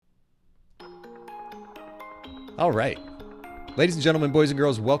All right. Ladies and gentlemen, boys and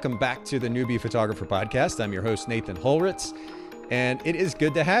girls, welcome back to the Newbie Photographer Podcast. I'm your host, Nathan Hollery, and it is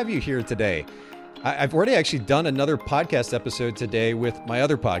good to have you here today. I've already actually done another podcast episode today with my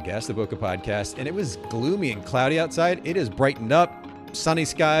other podcast, the Boca Podcast, and it was gloomy and cloudy outside. It is brightened up, sunny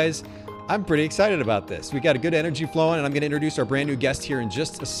skies. I'm pretty excited about this. We got a good energy flowing, and I'm going to introduce our brand new guest here in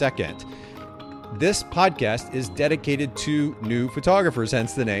just a second. This podcast is dedicated to new photographers,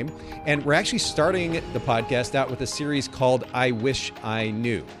 hence the name. And we're actually starting the podcast out with a series called I Wish I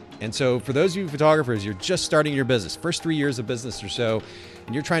Knew. And so for those of you photographers, you're just starting your business, first 3 years of business or so,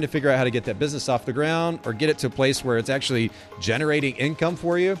 and you're trying to figure out how to get that business off the ground or get it to a place where it's actually generating income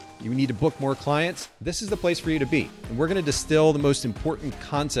for you, you need to book more clients, this is the place for you to be. And we're going to distill the most important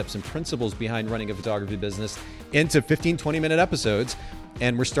concepts and principles behind running a photography business into 15, 20-minute episodes.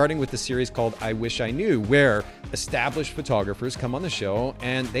 And we're starting with the series called I Wish I Knew, where established photographers come on the show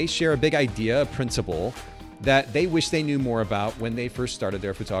and they share a big idea, a principle that they wish they knew more about when they first started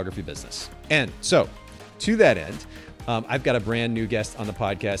their photography business. And so to that end, I've got a brand new guest on the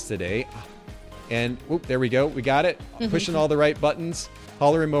podcast today. And there we go. We got it. Pushing all the right buttons.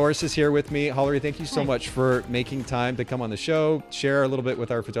 Hollery Morris is here with me. Hollery, thank you so much for making time to come on the show, share a little bit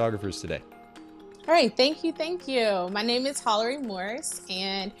with our photographers today. All right. Thank you. Thank you. My name is Hollery Morris,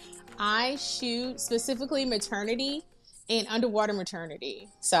 and I shoot specifically maternity and underwater maternity.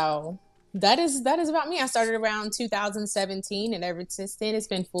 So that is about me. I started around 2017, and ever since then, it's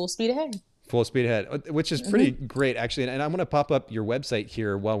been full speed ahead. Full speed ahead, which is pretty great, actually. And I'm going to pop up your website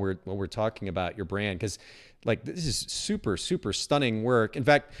here while we're talking about your brand, because like this is super, super stunning work. In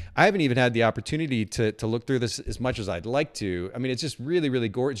fact, I haven't even had the opportunity to look through this as much as I'd like to. I mean, it's just really, really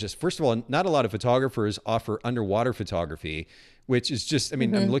gorgeous. First of all, not a lot of photographers offer underwater photography, which is just, I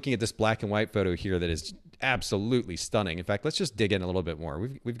mean, I'm looking at this black and white photo here that is absolutely stunning. In fact, let's just dig in a little bit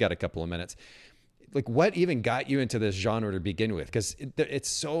more. We've got a couple of minutes. Like, what even got you into this genre to begin with? Because it's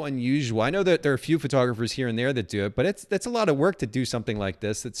so unusual. I know that there are a few photographers here and there that do it, but it's a lot of work to do something like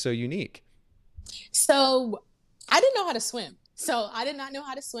this that's so unique. So I didn't know how to swim. So I did not know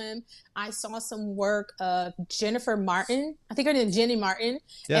how to swim. I saw some work of Jennifer Martin. I think her name is Jenny Martin.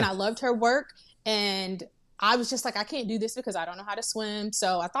 Yeah. And I loved her work. And I was just like, I can't do this because I don't know how to swim.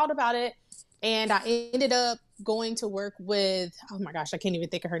 So I thought about it. And I ended up going to work with, oh my gosh, I can't even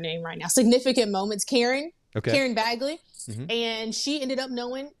think of her name right now. Significant Moments, Karen Bagley. And she ended up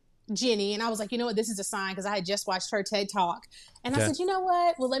knowing Jenny. And I was like, you know what, this is a sign, because I had just watched her TED Talk. And I said, you know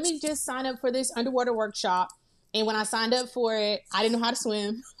what, well, let me just sign up for this underwater workshop. And when I signed up for it, I didn't know how to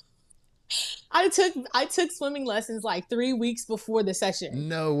swim. I took swimming lessons like 3 weeks before the session.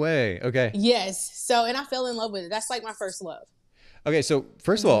 No way. Okay. Yes. So, and I fell in love with it. That's like my first love. Okay. So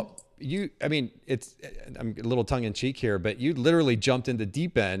first of all, I'm a little tongue in cheek here, but you literally jumped into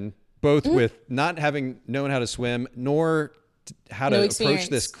deep end, both with not having known how to swim, nor how to approach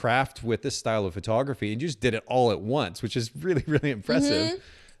this craft with this style of photography. And you just did it all at once, which is really, really impressive.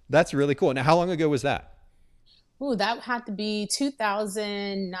 That's really cool. Now, how long ago was that? Ooh, that had to be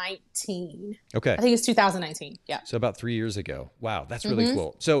 2019. Okay. I think it's 2019. Yeah. So about 3 years ago. Wow. That's really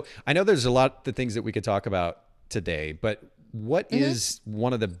cool. So I know there's a lot of things that we could talk about today, but what is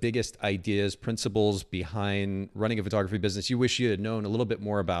one of the biggest ideas, principles behind running a photography business you wish you had known a little bit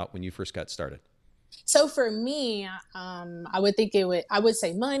more about when you first got started? So for me, I would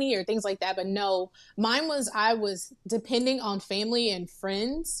say money or things like that, but no, mine was, I was depending on family and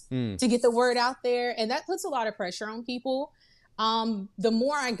friends to get the word out there. And that puts a lot of pressure on people. The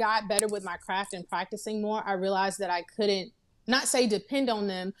more I got better with my craft and practicing more, I realized that I couldn't, not say depend on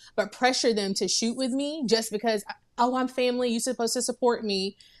them, but pressure them to shoot with me just because, oh, I'm family, you're supposed to support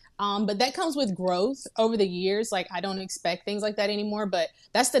me. But that comes with growth over the years. Like, I don't expect things like that anymore, but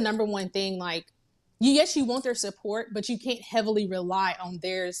that's the number one thing. Like, yes, you want their support, but you can't heavily rely on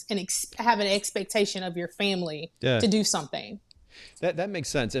theirs and have an expectation of your family to do something. That makes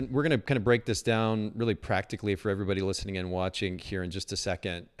sense. And we're going to kind of break this down really practically for everybody listening and watching here in just a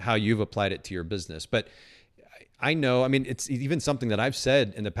second, how you've applied it to your business. But I know, I mean, it's even something that I've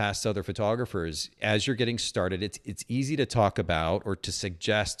said in the past to other photographers. As you're getting started, it's easy to talk about or to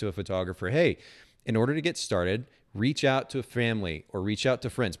suggest to a photographer, hey, in order to get started, reach out to a family or reach out to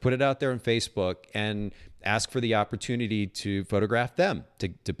friends, put it out there on Facebook and ask for the opportunity to photograph them, to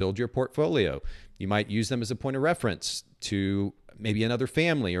build your portfolio. You might use them as a point of reference to maybe another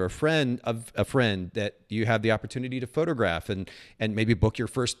family or a friend of a friend that you have the opportunity to photograph and maybe book your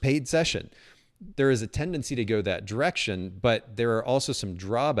first paid session. there is a tendency to go that direction, but there are also some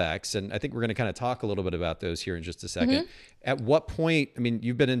drawbacks. And I think we're going to kind of talk a little bit about those here in just a second. At what point, I mean,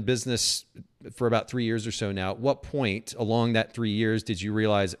 you've been in business for about 3 years or so now. At what point along that 3 years did you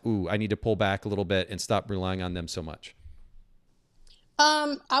realize, ooh, I need to pull back a little bit and stop relying on them so much?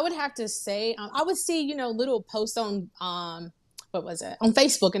 I would have to say, I would see, little posts on, what was it, on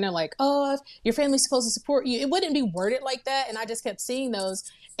Facebook, and they're like, oh, your family's supposed to support you. It wouldn't be worded like that. And I just kept seeing those,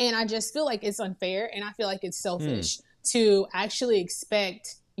 and I just feel like it's unfair. And I feel like it's selfish to actually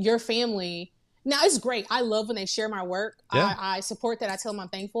expect your family. Now, it's great. I love when they share my work. Yeah. I support that. I tell them I'm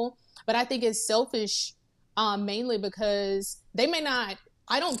thankful, but I think it's selfish, mainly because they may not,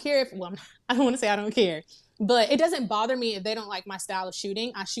 I don't care if, well, I don't want to say I don't care, but it doesn't bother me if they don't like my style of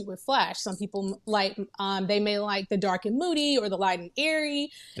shooting. I shoot with flash. Some people like, they may like the dark and moody or the light and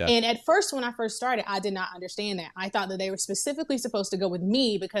airy. Yeah. And at first, when I first started, I did not understand that. I thought that they were specifically supposed to go with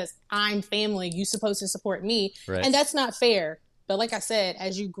me because I'm family. You're supposed to support me. Right. And that's not fair. But like I said,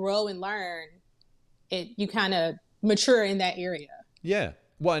 as you grow and learn, you kind of mature in that area. Yeah.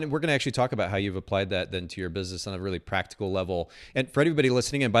 Well, and we're going to actually talk about how you've applied that then to your business on a really practical level. And for anybody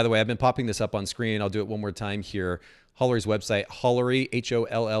listening, and by the way, I've been popping this up on screen. I'll do it one more time here. Hollery's website, Hollery,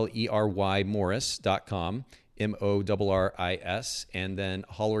 Hollery, Morris.com, Morris, and then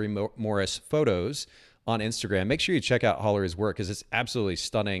Hollery Morris Photos on Instagram. Make sure you check out Hollery's work because it's absolutely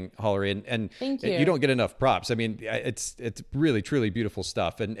stunning, Hollery. And Thank you. You don't get enough props. I mean, it's really, truly beautiful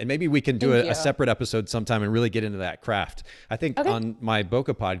stuff. And maybe we can do a separate episode sometime and really get into that craft. I think on my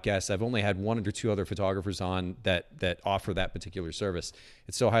Boca podcast, I've only had one or two other photographers on that offer that particular service.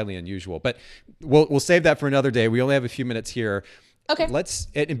 It's so highly unusual. But we'll save that for another day. We only have a few minutes here. Okay.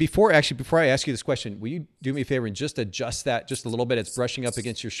 And before I ask you this question, will you do me a favor and just adjust that just a little bit? It's brushing up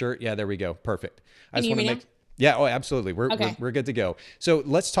against your shirt. Yeah, there we go. Perfect. I just want to make. Yeah. Oh, absolutely. We're good to go. So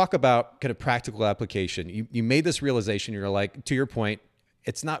let's talk about kind of practical application. You made this realization. You're like, to your point,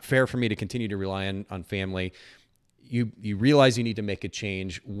 it's not fair for me to continue to rely on family. You realize you need to make a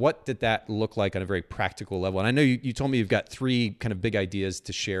change. What did that look like on a very practical level? And I know you told me you've got 3 kind of big ideas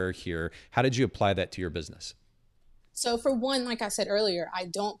to share here. How did you apply that to your business? So for one, like I said earlier, I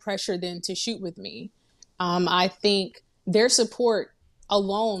don't pressure them to shoot with me. I think their support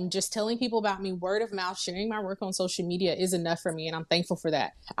alone, just telling people about me, word of mouth, sharing my work on social media is enough for me. And I'm thankful for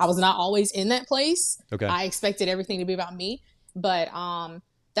that. I was not always in that place. Okay. I expected everything to be about me, but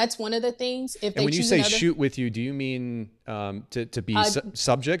that's one of the things. If they when you say shoot with you, do you mean to be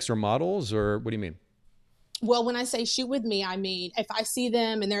subjects or models, or what do you mean? Well, when I say shoot with me, I mean, if I see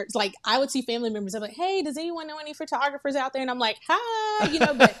them and they're like, I would see family members. I'm like, hey, does anyone know any photographers out there? And I'm like,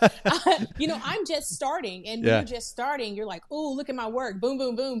 hi, but, I'm just starting. And when you're just starting, you're like, oh, look at my work. Boom,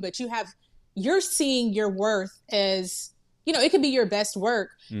 boom, boom. But you're seeing your worth as, it could be your best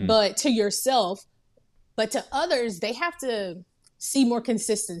work, but to yourself, but to others, they have to see more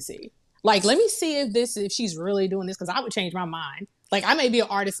consistency. Like, let me see if she's really doing this, because I would change my mind. Like, I may be an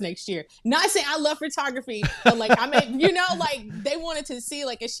artist next year. Not saying I love photography, but like, I may, they wanted to see,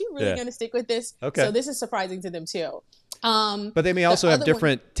 like, is she really going to stick with this? Okay. So this is surprising to them too. But they may also have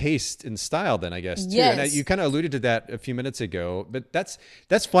different taste and style then, I guess, too. Yes. And you kind of alluded to that a few minutes ago, but that's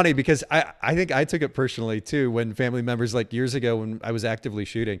funny because I think I took it personally too, when family members, like years ago when I was actively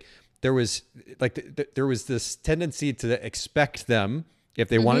shooting, there was there was this tendency to expect them, if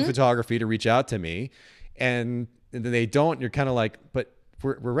they wanted photography, to reach out to me, and then they don't. You're kind of like, but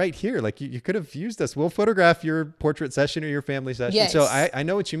we're right here. Like you could have used us. We'll photograph your portrait session or your family session. Yes. So I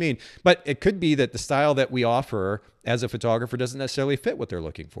know what you mean, but it could be that the style that we offer as a photographer doesn't necessarily fit what they're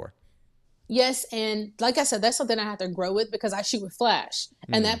looking for. Yes. And like I said, that's something I have to grow with because I shoot with flash,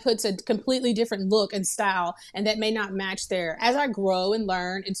 and that puts a completely different look and style. And that may not match as I grow and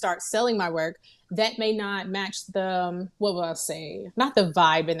learn and start selling my work, that may not match the, what will I say? Not the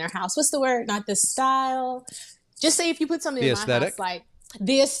vibe in their house. What's the word? Not the style. Just say if you put something in my house, like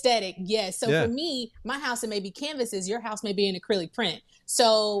the aesthetic. Yes. So for me, my house, it may be canvases. Your house may be an acrylic print.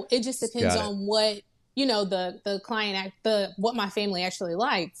 So it just depends on what, the client, what my family actually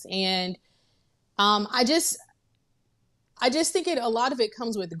likes. And I just think a lot of it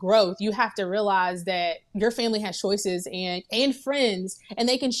comes with growth. You have to realize that your family has choices and friends, and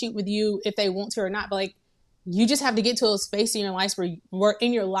they can shoot with you if they want to or not. But like, you just have to get to a space in your life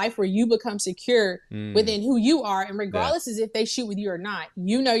where you become secure within who you are. And regardless as if they shoot with you or not,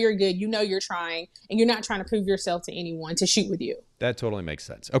 you're good, you're trying, and you're not trying to prove yourself to anyone to shoot with you. That totally makes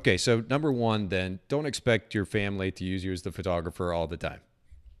sense. Okay. So number one, then, don't expect your family to use you as the photographer all the time.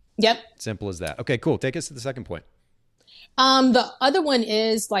 Yep. Simple as that. Okay, cool. Take us to the second point. The other one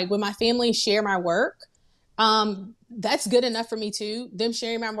is like when my family share my work, That's good enough for me too. Them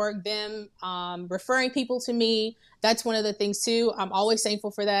sharing my work, them referring people to me. That's one of the things too. I'm always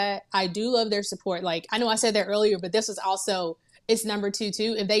thankful for that. I do love their support. Like, I know I said that earlier, but this is also, it's number two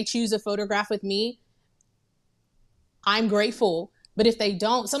too. If they choose a photograph with me, I'm grateful. But if they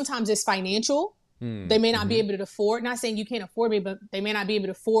don't, sometimes it's financial. They may not be able to afford, not saying you can't afford me, but they may not be able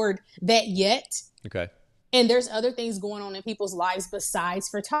to afford that yet. Okay. And there's other things going on in people's lives besides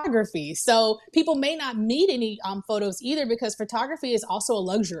photography. So people may not need any photos either, because photography is also a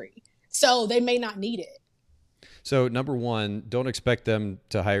luxury. So they may not need it. So number one, don't expect them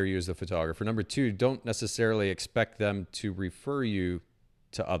to hire you as a photographer. Number two, don't necessarily expect them to refer you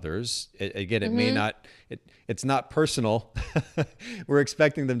to others. It may not, it's not personal. We're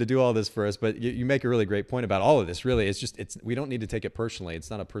expecting them to do all this for us, but you make a really great point about all of this. Really, we don't need to take it personally. It's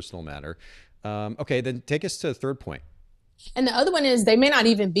not a personal matter. Okay, then take us to the third point. And the other one is, they may not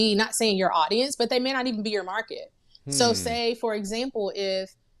even be, not saying your audience, but they may not even be your market. So say, for example,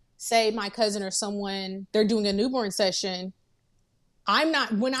 if, say my cousin or someone, they're doing a newborn session. I'm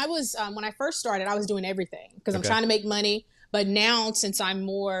not, when I first started, I was doing everything because I'm trying to make money. But now, since I'm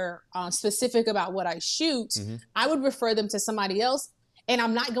more specific about what I shoot, I would refer them to somebody else. And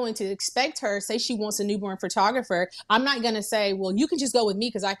I'm not going to expect her, say she wants a newborn photographer, I'm not going to say, well, you can just go with me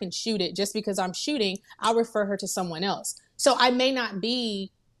because I can shoot it. Just because I'm shooting, I'll refer her to someone else. So I may not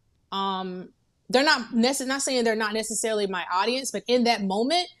be, they're not saying they're not necessarily my audience, but in that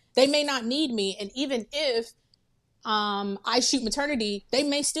moment, they may not need me. And even if I shoot maternity, they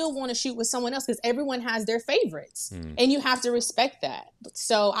may still want to shoot with someone else, because everyone has their favorites and you have to respect that.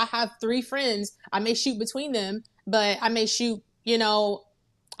 So I have 3 friends. I may shoot between them, but I may shoot,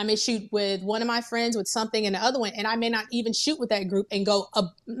 I may shoot with one of my friends with something and the other one, and I may not even shoot with that group and go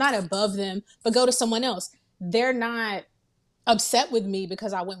not above them, but go to someone else. They're not upset with me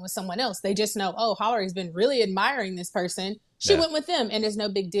because I went with someone else. They just know, oh, Hollery's been really admiring this person. She went with them, and it's no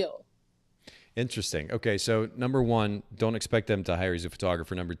big deal. Interesting. Okay, so number one, don't expect them to hire you as a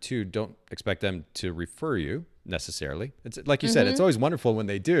photographer. Number two, don't expect them to refer you necessarily. It's like you said, it's always wonderful when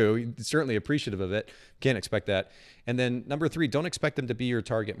they do. You're certainly appreciative of it. Can't expect that. And then number three, don't expect them to be your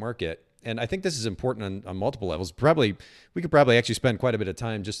target market. And I think this is important on multiple levels. We could probably actually spend quite a bit of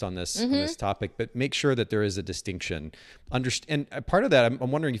time just on this topic, but make sure that there is a distinction. And part of that,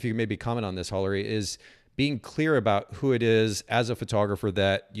 I'm wondering if you could maybe comment on this, Hollery, is being clear about who it is as a photographer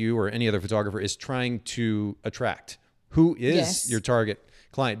that you or any other photographer is trying to attract. Who is your target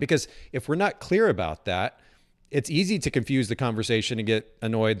client? Because if we're not clear about that, it's easy to confuse the conversation and get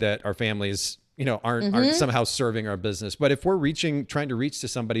annoyed that our families, aren't somehow serving our business. But if we're trying to reach to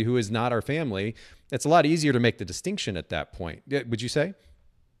somebody who is not our family, it's a lot easier to make the distinction at that point. Would you say?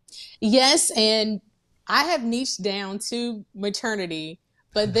 Yes. And I have niched down to maternity.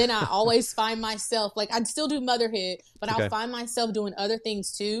 But then I always find myself, like, I'd still do motherhood, but I'll find myself doing other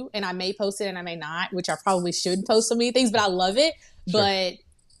things too. And I may post it and I may not, which I probably should post so many things, but I love it. Sure. But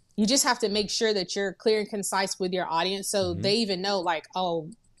you just have to make sure that you're clear and concise with your audience. So they even know, like, oh,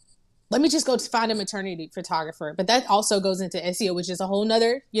 let me just go find a maternity photographer. But that also goes into SEO, which is a whole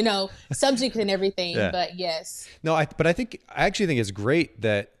nother, subject and everything. Yeah. But yes. No, I actually think it's great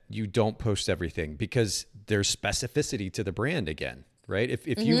that you don't post everything, because there's specificity to the brand again. Right?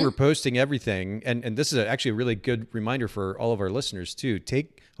 If you were posting everything, and this is actually a really good reminder for all of our listeners too,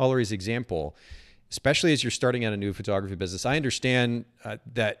 take Hollery's example, especially as you're starting out a new photography business. I understand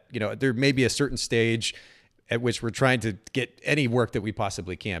that, there may be a certain stage at which we're trying to get any work that we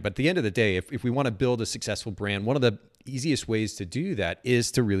possibly can. But at the end of the day, if we want to build a successful brand, one of the easiest ways to do that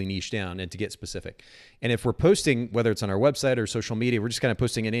is to really niche down and to get specific. And if we're posting, whether it's on our website or social media, we're just kind of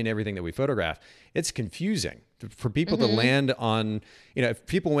posting any and everything that we photograph, it's confusing for people to land on, if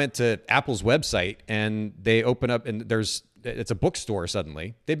people went to Apple's website and they open up and it's a bookstore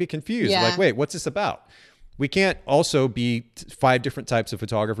suddenly, they'd be confused. Like, wait, what's this about? We can't also be 5 different types of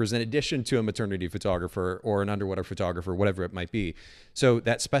photographers in addition to a maternity photographer or an underwater photographer, whatever it might be. So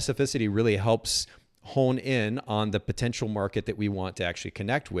that specificity really helps hone in on the potential market that we want to actually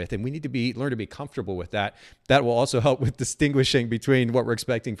connect with. And we need to learn to be comfortable with that. That will also help with distinguishing between what we're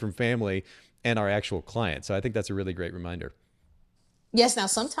expecting from family and our actual client. So I think that's a really great reminder. Yes. Now,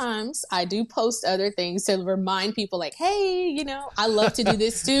 sometimes I do post other things to remind people, like, hey, I love to do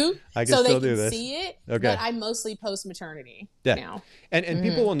this too. So they can see it. Okay. But I mostly post maternity now. And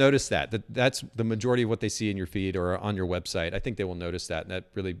people will notice that's the majority of what they see in your feed or on your website. I think they will notice that. And that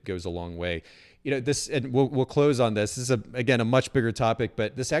really goes a long way. This, and we'll close on this. This is again a much bigger topic,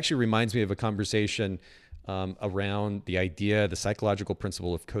 but this actually reminds me of a conversation around the psychological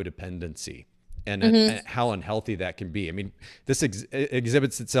principle of codependency. and how unhealthy that can be. I mean, this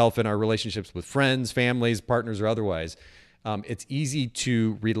exhibits itself in our relationships with friends, families, partners, or otherwise. It's easy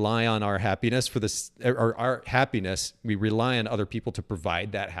to rely on our happiness for this, or our happiness. We rely on other people to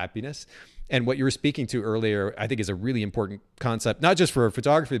provide that happiness. And what you were speaking to earlier, I think, is a really important concept, not just for our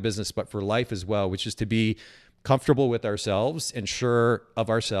photography business, but for life as well, which is to be comfortable with ourselves and sure of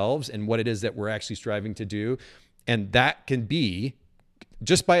ourselves and what it is that we're actually striving to do. And that can be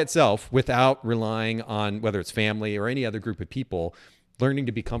just by itself, without relying on whether it's family or any other group of people. Learning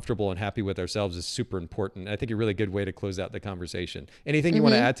to be comfortable and happy with ourselves is super important. I think a really good way to close out the conversation. Anything you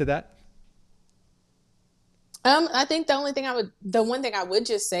want to add to that? I think the one thing I would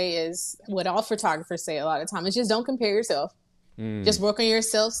just say is what all photographers say a lot of time is just don't compare yourself. Just work on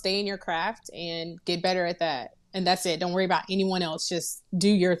yourself, stay in your craft, and get better at that. And that's it. Don't worry about anyone else. Just do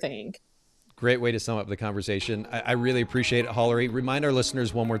your thing. Great way to sum up the conversation. I really appreciate it, Hollery. Remind our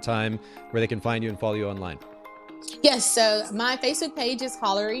listeners one more time where they can find you and follow you online. Yes, so my Facebook page is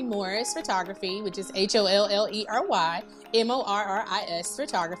Hollery Morris Photography, which is HOLLERY MORRIS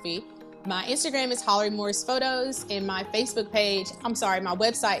Photography. My Instagram is Hollery Morris Photos, and my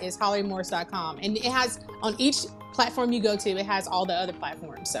website is hollerymorris.com. And it has, on each platform you go to, it has all the other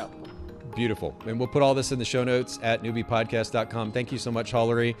platforms. So beautiful. And we'll put all this in the show notes at newbiepodcast.com. Thank you so much,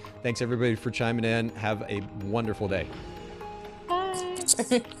 Hollery. Thanks everybody for chiming in. Have a wonderful day.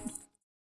 Bye.